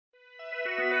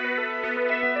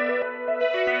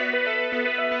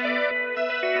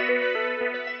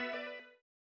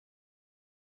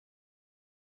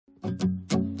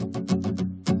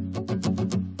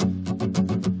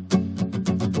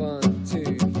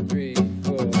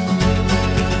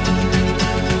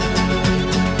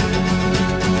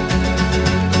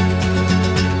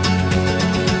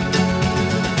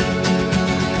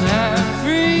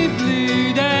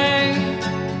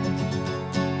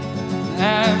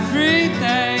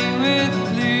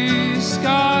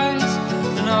skies,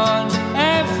 and on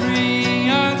every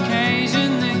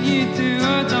occasion that you do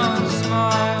or don't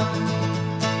smile.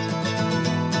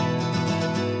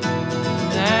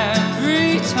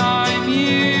 Every time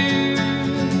you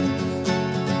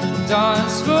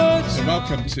dance for So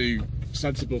welcome to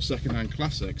Sensible Secondhand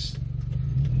Classics.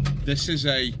 This is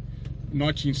a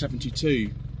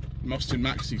 1972 Austin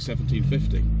Maxi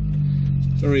 1750.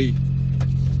 Very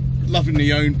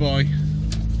lovingly owned by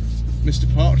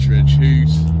Mr. Partridge,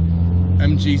 whose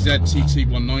MGZ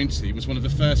TT190 was one of the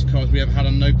first cars we ever had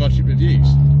on no budget reviews.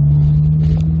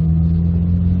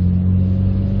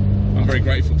 I'm very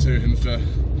grateful to him for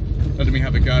letting me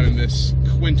have a go in this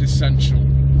quintessential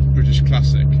British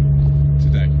classic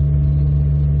today.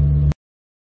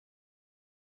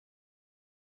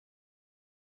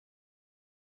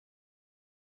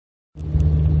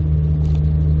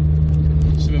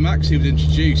 So the Maxi was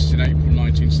introduced in April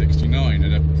 1969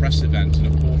 at a press event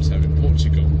in Oporto in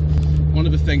Portugal. One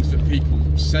of the things that people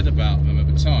said about them at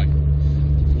the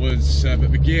time was that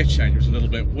the gear change was a little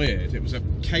bit weird. It was a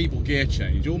cable gear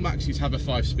change. All Maxis have a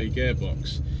 5-speed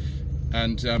gearbox,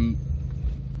 and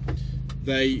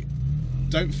they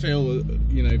don't feel,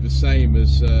 you know, the same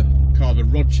as kind of a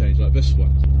rod change like this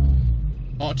one.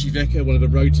 Archie Vicker, one of the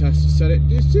road testers, said it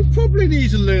probably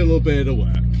needs a little bit of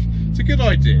work. It's a good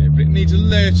idea, but it needs a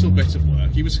little bit of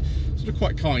work. He was sort of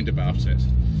quite kind about it.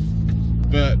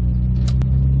 But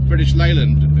British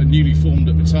Leyland, newly formed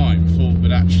at the time, thought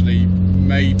that actually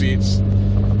maybe it's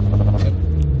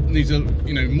needs a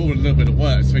more a little bit of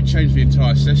work, so they changed the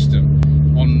entire system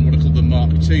on what are called the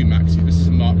Mark II Maxi. This is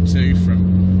a Mark II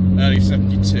from early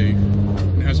 72,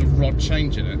 and it has a rod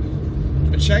change in it.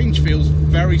 The change feels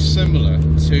very similar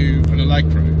to an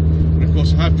Allegro, and of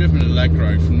course I have driven an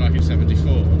Allegro from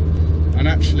 1974, and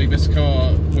actually this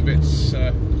car with its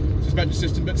suspension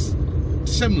system, it's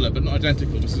similar but not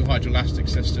identical. This is a hydroelastic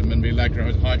system, and the Allegro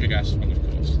has a hydrogas one, of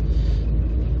course.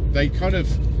 They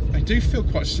do feel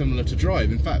quite similar to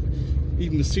drive. In fact,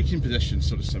 even the seating position is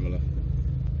sort of similar.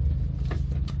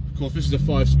 Of course, this is a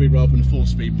 5-speed rather than a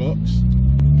 4-speed box.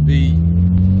 The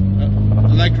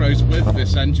Allegros with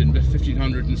this engine, the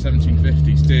 1500 and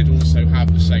 1750s, did also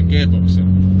have the same gearbox in.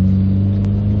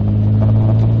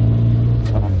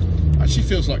 Actually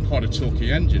feels like quite a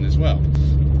torquey engine as well.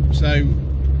 So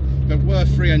there were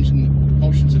 3 engine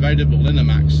options available in a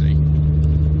Maxi.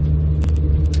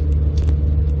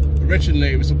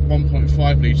 Originally it was a 1.5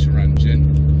 litre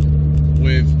engine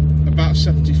with about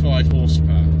 75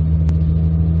 horsepower.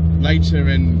 Later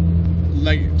in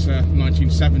late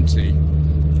 1970,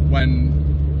 when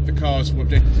the cars were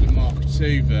updated to the Mark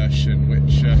II version,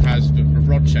 which has the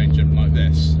rod change up like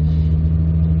this,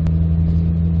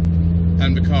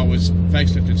 and the car was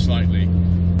facelifted slightly,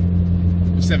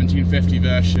 the 1750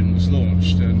 version was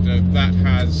launched, and that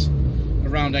has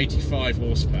around 85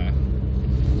 horsepower.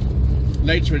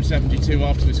 Later in 72,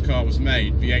 after this car was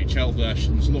made, the HL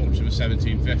version was launched of a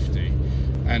 1750,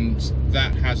 and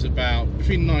that has about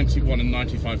between 91 and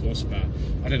 95 horsepower.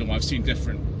 I don't know why, I've seen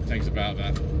different things about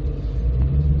that.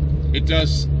 It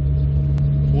does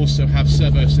also have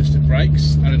servo assisted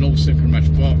brakes and an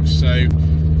all-synchromesh box, so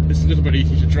it's a little bit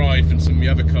easier to drive than some of the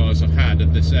other cars I've had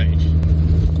at this age.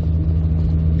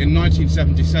 In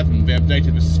 1977 they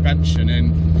updated the suspension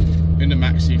in the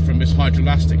Maxi from this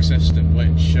hydroelastic system,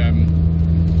 which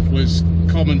was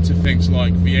common to things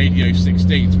like the ADO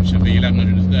 16s, which are the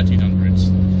 1100 and 1300s,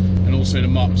 and also the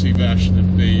Mark II version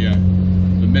of the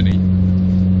Mini.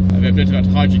 They updated that to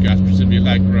hydrogas, which is in the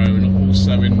Allegro, and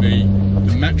also in the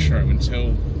Metro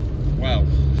until, well,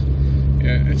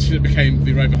 until it became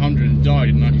the Rover 100 and died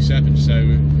in 97.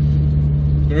 So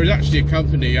there is actually a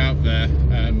company out there,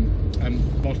 and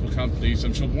multiple companies.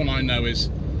 I'm sure one I know is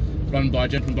run by a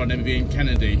gentleman by the name of Ian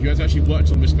Kennedy, who has actually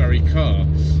worked on this very car.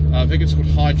 I think it's called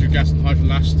Hydrogas and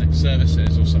Hydroelastic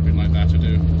Services or something like that.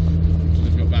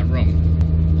 I've got that wrong.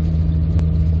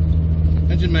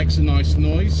 Engine makes a nice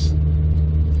noise.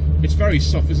 It's very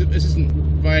soft. This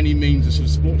isn't by any means a sort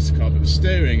of sports car, but the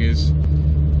steering,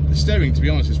 to be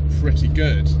honest, is pretty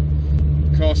good.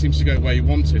 The car seems to go where you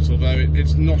want it, although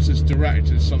it's not as direct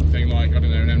as something like, I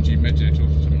don't know, an MG Midget or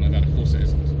something like that. Of course it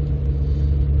isn't.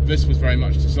 This was very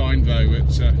much designed, though, at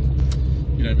the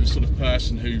sort of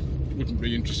person who wouldn't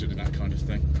be interested in that kind of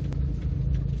thing.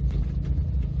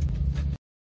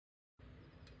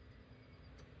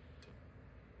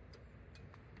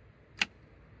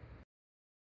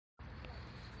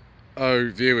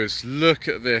 Oh, viewers, look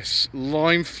at this.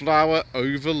 Limeflower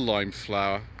over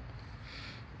Limeflower.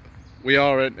 We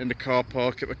are in the car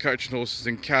park at the Coach and Horses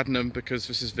in Cadnam because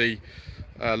this is the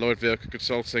Lloyd Vehicle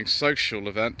Consulting social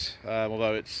event,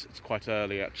 although it's quite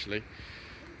early actually.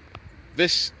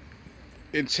 This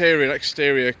interior and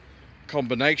exterior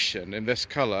combination in this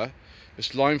colour, this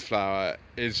Limeflower,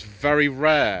 is very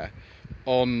rare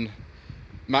on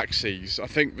Maxis. I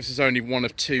think this is only one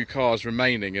of 2 cars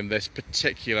remaining in this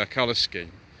particular colour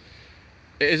scheme.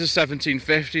 It is a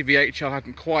 1750, the HL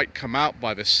hadn't quite come out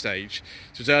by this stage,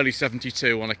 so it was early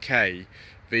 72 on a K.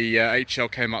 The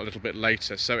HL came out a little bit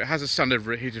later, so it has a standard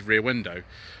heated rear window,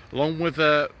 along with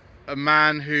a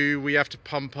man who we have to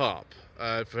pump up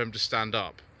for him to stand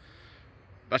up.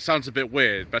 That sounds a bit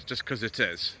weird, but just because it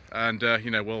is. And, you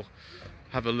know, we'll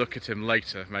have a look at him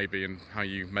later, maybe, and how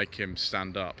you make him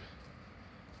stand up.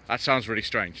 That sounds really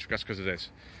strange, that's because it is.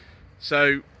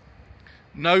 So,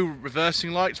 no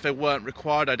reversing lights. They weren't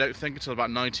required, I don't think, until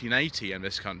about 1980 in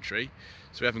this country.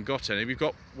 So we haven't got any. We've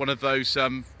got one of those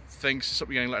things to stop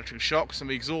you getting electric shocks, and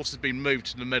the exhaust has been moved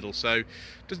to the middle, so it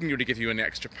doesn't really give you any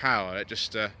extra power. It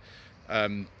just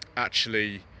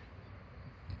actually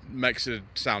makes it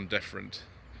sound different.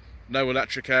 No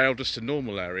electric aerial, just a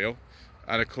normal aerial,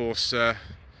 and of course the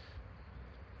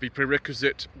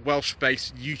prerequisite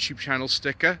Welsh-based YouTube channel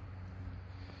sticker.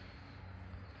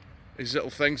 These little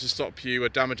things to stop you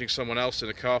damaging someone else in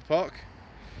a car park.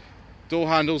 Door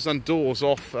handles and doors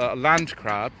off a land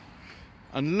crab,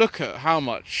 and look at how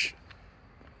much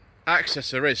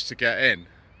access there is to get in.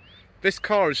 This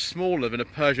car is smaller than a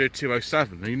Peugeot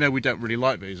 207, and you know we don't really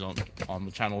like these on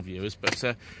the channel, viewers, but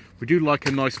we do like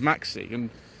a nice Maxi. And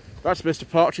that's Mr.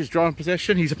 Partridge's driving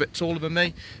position. He's a bit taller than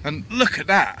me, and look at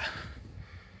that.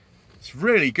 It's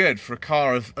really good for a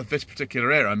car of this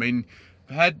particular era. I mean,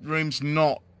 the headroom's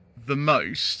not the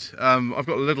most. I've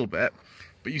got a little bit,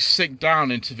 but you sink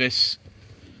down into this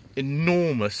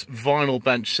enormous vinyl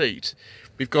bench seat.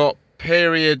 We've got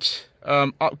period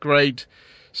upgrade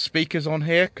speakers on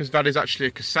here, because that is actually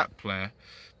a cassette player.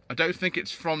 I don't think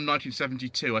it's from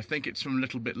 1972, I think it's from a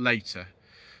little bit later.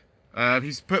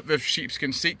 He's put the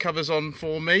sheepskin seat covers on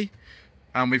for me,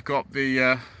 and we've got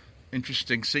the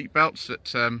interesting seat belts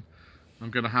that I'm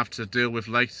going to have to deal with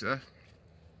later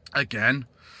again,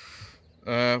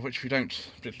 which we don't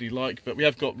particularly like, but we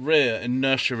have got rear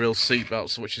inertia reel seat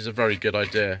belts, which is a very good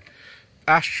idea.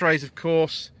 Ashtrays, of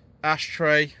course,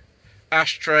 ashtray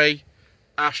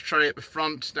at the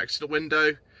front next to the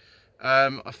window.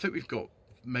 I think we've got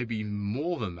maybe even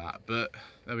more than that, but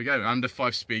there we go. And a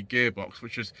 5-speed gearbox,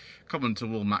 which is common to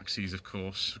all Maxis, of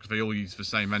course, because they all use the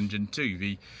same engine too,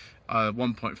 the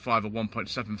 1.5 or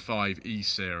 1.75 E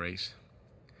series.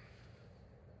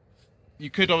 You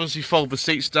could obviously fold the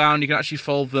seats down. You can actually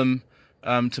fold them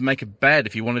to make a bed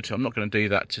if you wanted to. I'm not going to do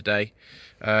that today.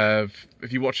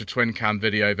 If you watch a twin cam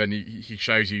video, then he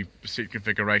shows you the seat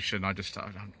configuration. I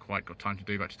haven't quite got time to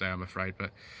do that today, I'm afraid, but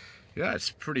yeah,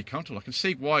 it's pretty comfortable. I can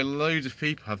see why loads of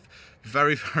people have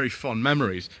very, very fond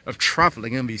memories of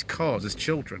travelling in these cars as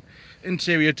children.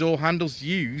 Interior door handles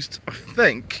used, I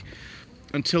think,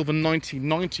 until the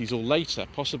 1990s or later,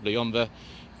 possibly on the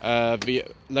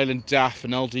Leyland DAF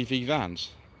and LDV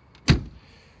vans.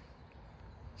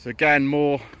 So again,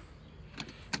 more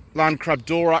land crab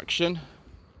door action.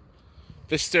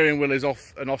 This steering wheel is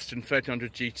off an Austin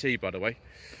 1300 GT, by the way.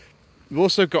 We've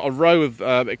also got a row of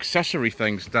accessory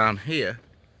things down here.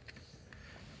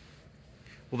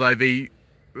 Although the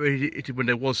heated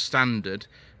window was standard,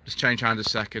 just change hand a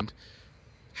second.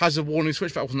 Has a warning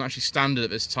switch, that wasn't actually standard at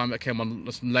this time, that came on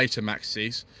some later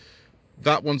Maxis.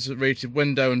 That one's a heated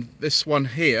window, and this one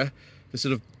here, the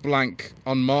sort of blank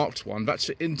unmarked one, that's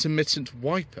an intermittent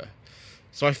wiper.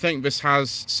 So I think this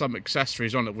has some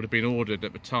accessories on it, would have been ordered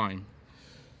at the time.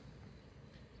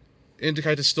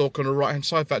 Indicator stalk on the right hand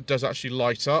side, that does actually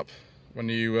light up when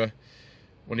you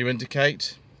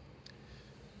indicate.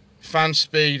 Fan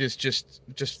speed is just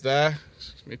there.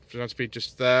 Fan speed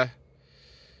just there.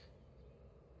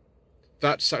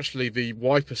 That's actually the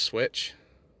wiper switch.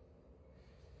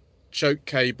 Choke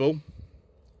cable.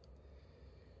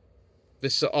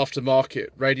 This is an aftermarket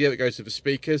radio that goes to the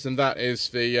speakers, and that is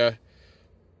the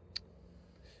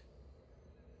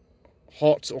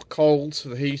hot or cold for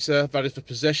the heater. That is the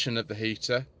position of the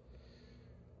heater.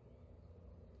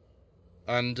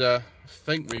 And I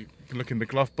think we can look in the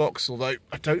glove box, although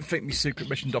I don't think my secret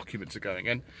mission documents are going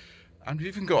in. And we've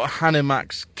even got a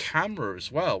Hanimax camera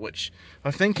as well, which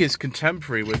I think is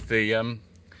contemporary with the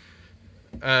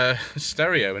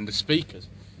stereo and the speakers.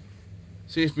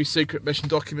 See if my secret mission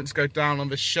documents go down on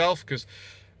this shelf, because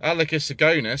Alekis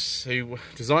Agonis, who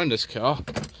designed this car,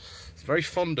 is very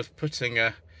fond of putting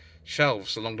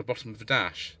shelves along the bottom of the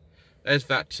dash. There's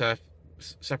that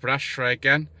separate ashtray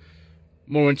again.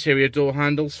 More interior door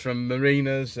handles from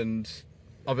marinas and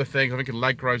other things, I think in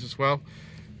leg rows as well.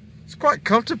 It's quite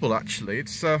comfortable actually.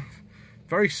 It's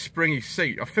Very springy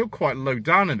seat. I feel quite low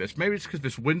down in this. Maybe it's because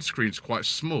this windscreen's quite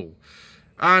small.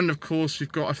 And of course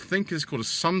we've got, I think it's called a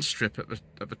sun strip at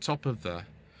the top of there.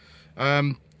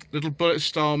 Little bullet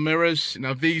style mirrors.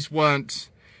 Now these weren't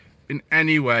in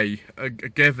any way a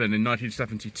given in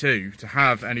 1972 to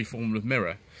have any form of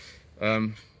mirror.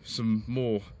 Some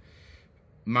more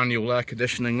manual air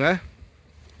conditioning there.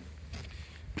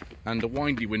 And the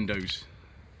windy windows.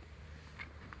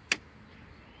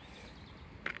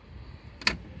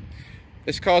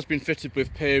 This car's been fitted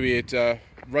with period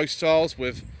Rostyles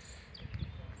with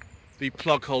the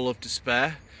plug hole of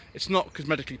despair. It's not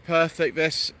cosmetically perfect,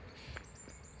 this.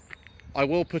 I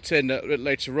will put in a bit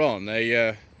later on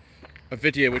a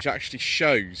video which actually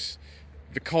shows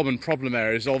the common problem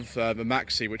areas of the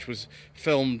Maxi, which was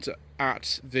filmed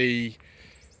at the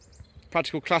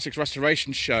Practical Classics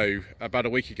restoration show about a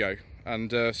week ago.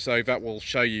 And so that will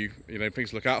show you, things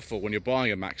to look out for when you're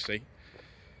buying a Maxi.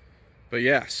 But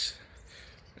yes.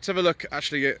 Let's have a look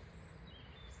actually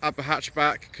at the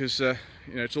hatchback, because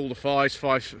it's all the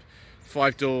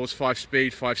five doors, 5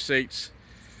 speed, 5 seats,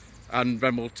 and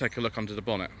then we'll take a look under the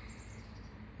bonnet.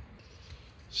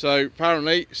 So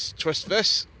apparently, twist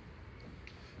this,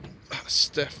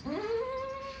 stiff.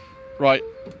 Right,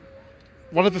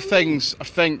 one of the things I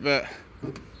think that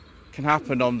can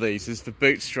happen on these is the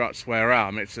boot struts wear out.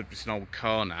 I mean, it's an old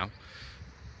car now,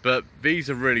 but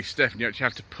these are really stiff and you actually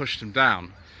have to push them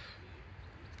down.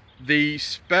 The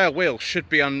spare wheel should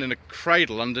be in a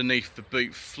cradle underneath the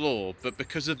boot floor, but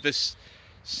because of this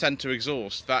centre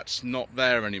exhaust, that's not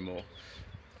there anymore.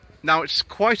 Now it's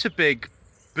quite a big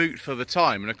boot for the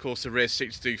time, and of course the rear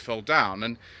seats do fold down,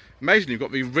 and amazingly you've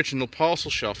got the original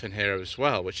parcel shelf in here as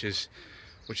well, which is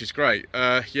great.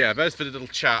 Yeah, there's the little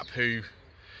chap who,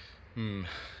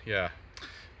 yeah,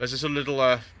 there's this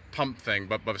little pump thing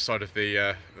by the side of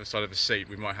the seat.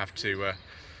 We might have to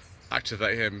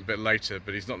activate him a bit later,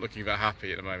 but he's not looking that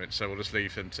happy at the moment, so we'll just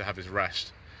leave him to have his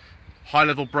rest. High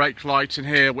level brake light in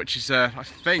here, which is I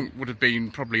think would have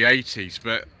been probably 80s,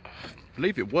 but I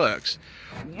believe it works.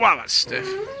 Wow, that's stiff.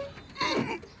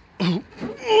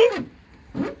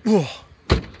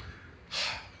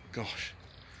 Gosh.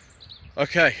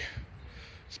 Okay,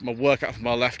 it's my workout for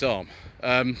my left arm.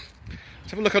 Let's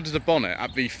have a look under the bonnet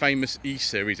at the famous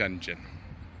E-Series engine.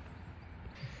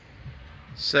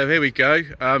 So here we go.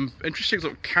 Interesting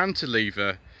sort of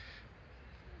cantilever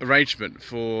arrangement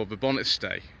for the bonnet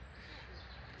stay.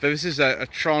 So this is a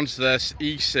transverse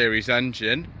E-Series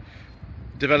engine,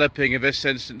 developing in this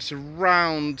instance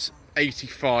around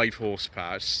 85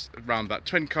 horsepower. It's around that.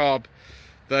 Twin carb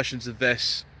versions of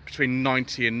this between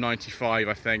 90 and 95,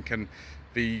 I think, and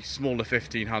the smaller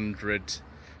 1500.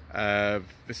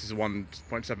 This is a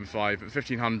 1.75. The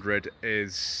 1500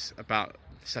 is about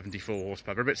 74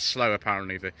 horsepower. They're a bit slow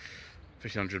apparently, the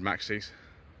 1500 Maxis.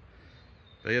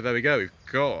 But yeah, there we go.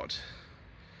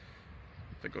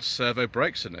 They've got servo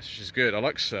brakes in this, which is good. I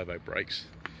like servo brakes.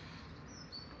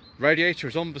 Radiator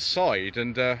is on the side,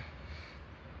 and as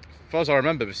far as I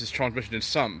remember, this is transmission in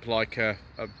sump, like a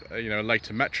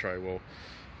later Metro or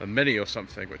a Mini or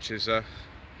something, which is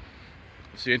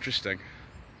obviously interesting.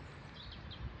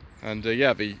 And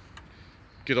yeah, the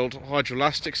good old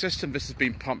hydroelastic system. This has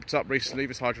been pumped up recently,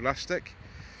 this hydroelastic.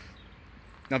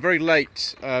 Now very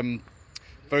late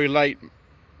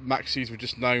Maxis were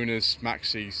just known as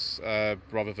Maxis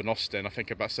rather than Austin. I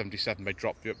think about 77 they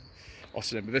dropped the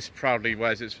Austin in, but this proudly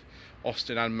wears its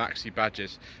Austin and Maxi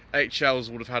badges.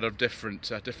 HLs would have had a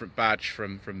different badge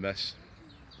from this.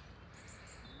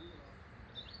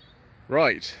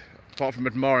 Right, apart from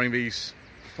admiring these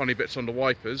funny bits on the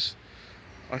wipers,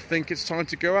 I think it's time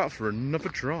to go out for another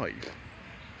drive.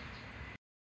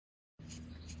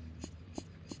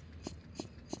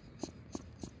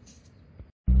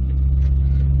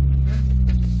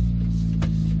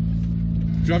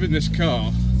 Driving this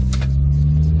car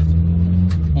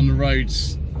on the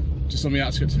roads just on the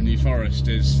outskirts of New Forest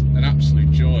is an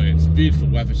absolute joy. It's beautiful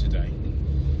weather today.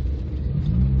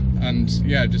 And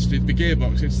yeah, just the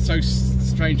gearbox, it's so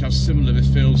strange how similar this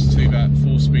feels to that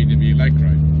 4-speed in the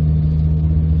Allegro.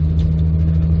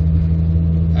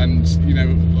 And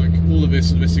like all of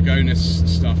this Agonis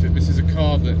stuff, this is a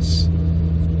car that's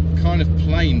kind of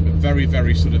plain but very,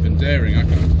 very sort of endearing. I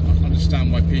can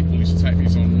understand why people used to take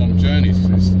these on long journeys,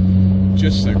 because it's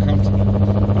just so comfortable.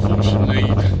 Unfortunately,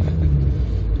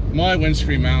 my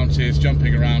windscreen mount is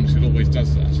jumping around because it always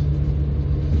does that.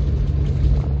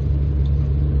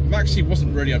 Maxi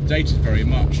wasn't really updated very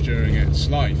much during its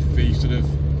life. The sort of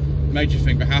major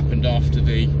thing that happened after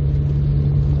the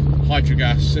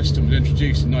hydrogas system was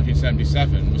introduced in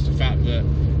 1977 was the fact that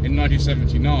in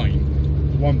 1979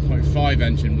 the 1.5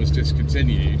 engine was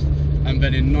discontinued and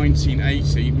then in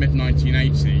 1980,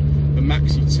 mid-1980, the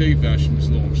Maxi 2 version was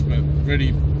launched, but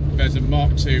really there's a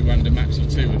Mark II and a Maxi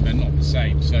 2 and they're not the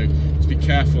same, so just be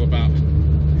careful about,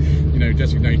 you know,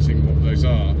 designating what those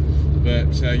are.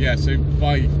 But yeah, so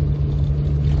by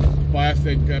I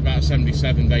think about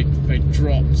 77 they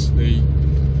dropped the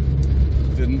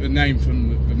name from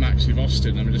the Maxi of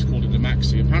Austin and we just called it the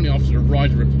Maxi. Apparently after the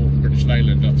rider report in British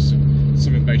Leyland, that's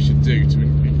something they should do to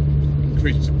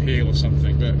increase its appeal or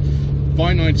something. But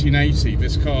by 1980,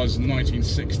 this car's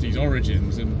 1960s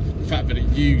origins, and the fact that it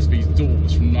used these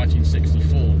doors from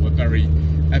 1964 were very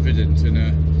evident in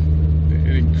an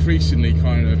increasingly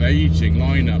kind of aging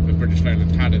lineup that British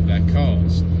Leyland had of their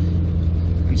cars.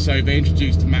 And so they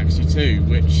introduced the Maxi 2,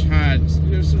 which had,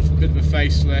 you know, sort of a bit of a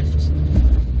facelift.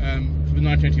 For the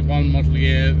 1981 model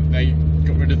year, they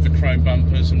got rid of the chrome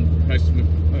bumpers and replaced them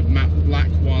with matte black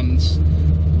ones,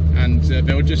 and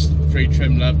there were just 3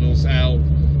 trim levels: L,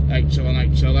 HL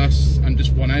and HLS, and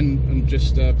just one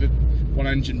one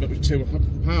engine, but with 2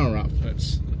 power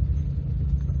outputs.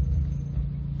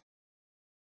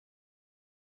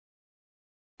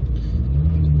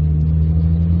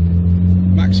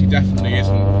 Maxi definitely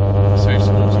isn't a so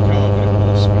sporty car, but of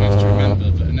course one has to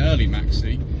remember that an early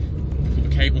Maxi, with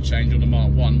the cable change on the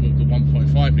Mark 1 with the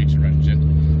 1.5 litre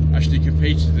engine, actually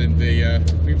competed in the I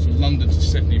think it was the London to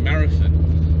Sydney Marathon.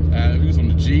 It was on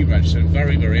the G-Reg, so a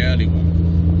very, very early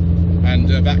one. And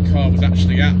that car was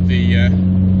actually at the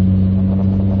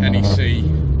NEC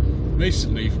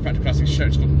recently for Practical Classics show.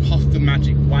 It's called Puff the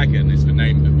Magic Wagon is the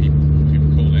name that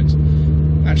people call it.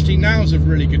 Actually, now's a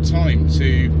really good time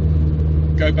to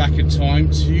go back in time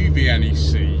to the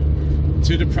NEC,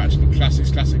 to the Practical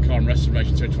Classics Classic Car and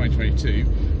Restoration Show 2022,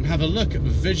 and have a look at the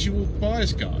visual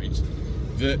buyer's guide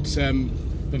that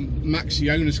the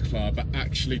Maxi Owners Club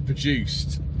actually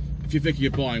produced if you're thinking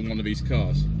of buying one of these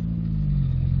cars.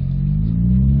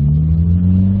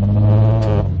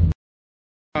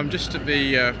 I'm just at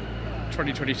the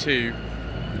 2022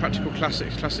 Practical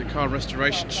Classics Classic Car and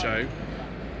Restoration Show,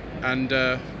 and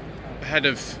ahead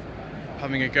of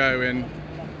having a go in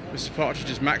Mr.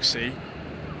 Partridge's Maxi,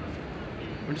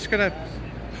 I'm just going to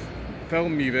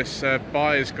film you this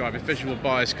buyer's guide, this visual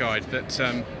buyer's guide that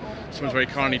someone's very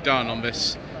kindly done on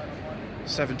this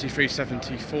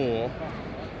 73-74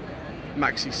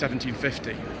 Maxi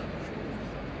 1750.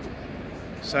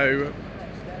 So,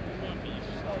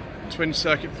 twin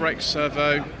circuit brake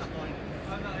servo,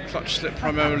 clutch slip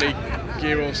primarily,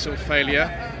 gear oil seal failure,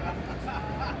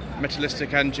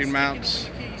 metallistic engine mounts,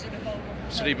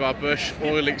 city bar bush,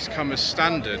 oil leaks come as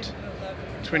standard,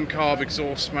 twin carb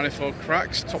exhaust manifold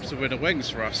cracks, tops of inner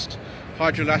wings rust,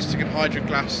 hydroelastic and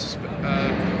hydroglass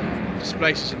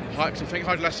displacers and pipes. I think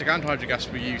hydroelastic and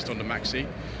hydrogas were used on the Maxi.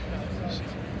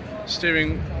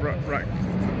 Steering rack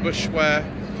bush wear,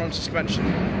 front suspension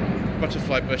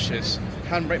butterfly bushes,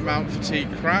 handbrake mount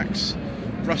fatigue cracks,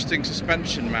 rusting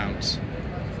suspension mount,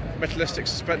 metallistic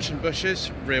suspension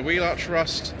bushes, rear wheel arch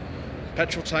rust,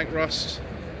 petrol tank rust,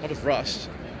 a lot of rust,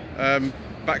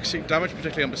 back seat damage,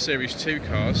 particularly on the Series 2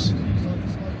 cars,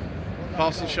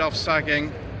 parcel shelf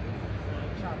sagging,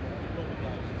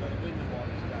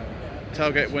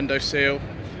 tailgate window seal,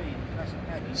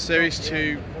 Series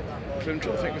 2 Clinch,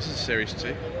 I think this is Series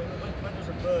 2,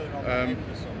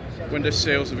 window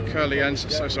seals with a curly ends,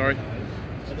 so sorry,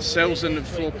 sills and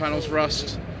floor panels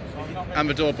rust, and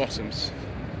the door bottoms.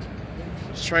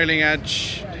 Trailing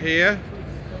edge here,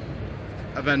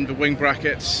 and then the wing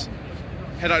brackets,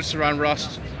 headlight surround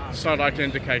rust, side light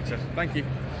indicator. Thank you.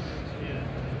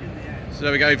 So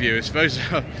there we go, viewers. Those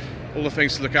are all the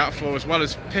things to look out for, as well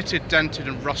as pitted, dented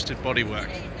and rusted bodywork.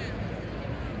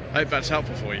 I hope that's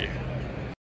helpful for you.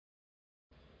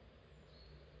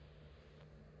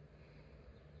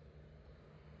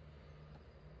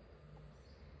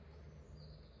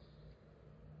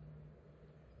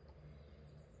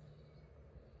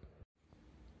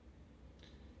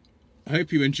 I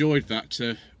hope you enjoyed that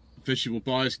visual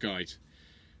buyer's guide.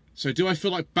 So do I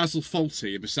feel like Basil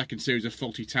Fawlty in the second series of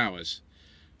Fawlty Towers?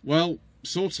 Well,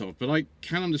 sort of, but I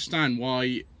can understand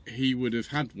why he would have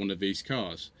had one of these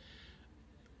cars.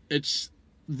 It's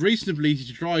reasonably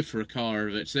easy to drive for a car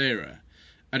of its era,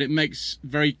 and it makes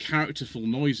very characterful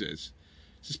noises.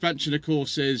 Suspension, of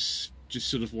course, is just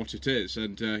sort of what it is,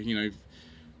 and you know,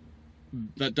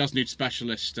 that does need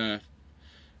specialist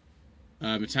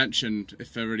attention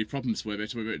if there are any problems with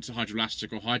it, whether it's a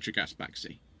hydroelastic or hydrogas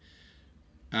Maxi.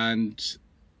 And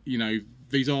you know,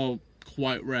 these are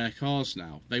quite rare cars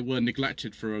now. They were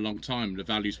neglected for a long time. The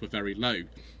values were very low,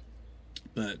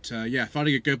 but yeah,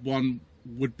 finding a good one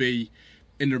would be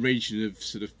in the region of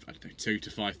sort of, I don't know, £2,000 to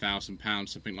 £5,000,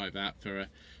 something like that, for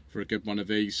for a good one of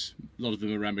these. A lot of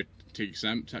them are MOT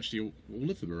exempt. Actually,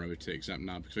 all of them are MOT exempt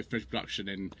now because they finished production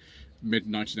in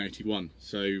mid-1981.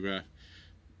 So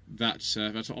that's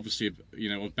obviously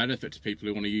a benefit to people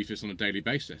who want to use this on a daily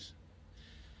basis.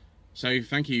 So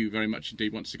thank you very much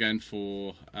indeed once again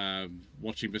for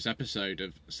watching this episode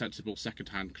of Sensible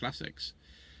Secondhand Classics.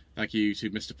 Thank you to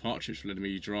Mr. Partridge for letting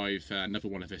me drive another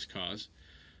one of his cars.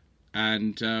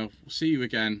 And we'll see you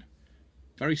again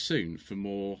very soon for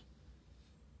more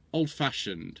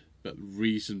old-fashioned but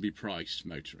reasonably priced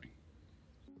motoring.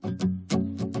 1,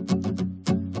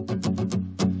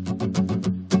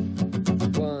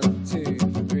 2,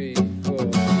 3, 4.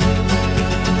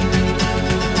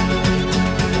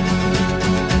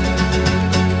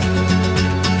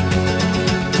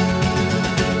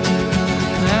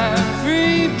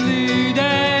 Every blue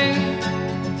day,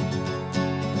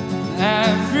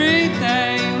 every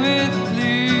day with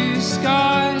blue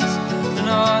skies.